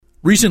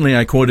Recently,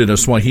 I quoted a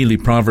Swahili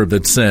proverb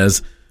that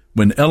says,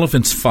 "When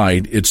elephants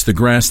fight, it's the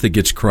grass that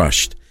gets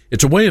crushed."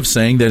 It's a way of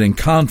saying that in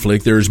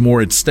conflict, there is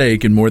more at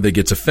stake and more that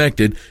gets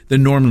affected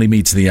than normally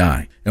meets the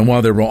eye. And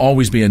while there will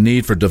always be a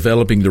need for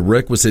developing the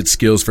requisite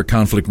skills for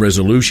conflict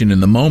resolution in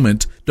the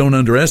moment, don't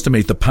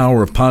underestimate the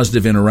power of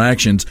positive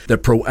interactions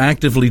that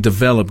proactively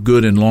develop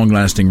good and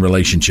long-lasting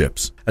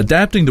relationships.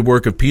 Adapting the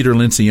work of Peter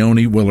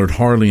Lencioni, Willard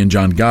Harley, and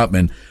John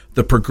Gottman,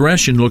 the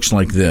progression looks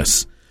like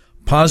this.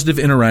 Positive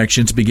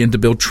interactions begin to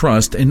build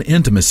trust and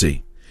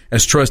intimacy.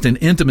 As trust and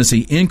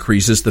intimacy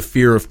increases, the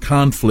fear of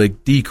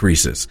conflict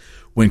decreases.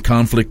 When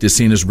conflict is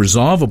seen as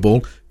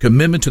resolvable,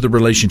 commitment to the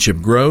relationship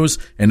grows,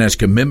 and as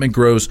commitment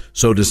grows,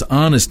 so does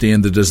honesty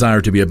and the desire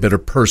to be a better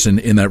person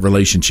in that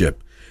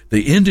relationship.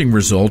 The ending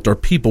result are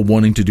people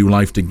wanting to do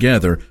life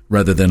together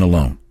rather than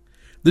alone.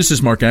 This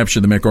is Mark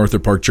Absher, the MacArthur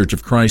Park Church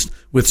of Christ,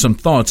 with some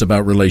thoughts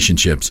about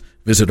relationships.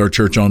 Visit our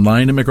church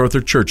online at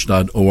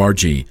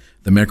macarthurchurch.org.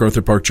 The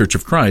MacArthur Park Church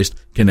of Christ,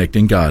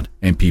 connecting God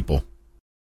and people.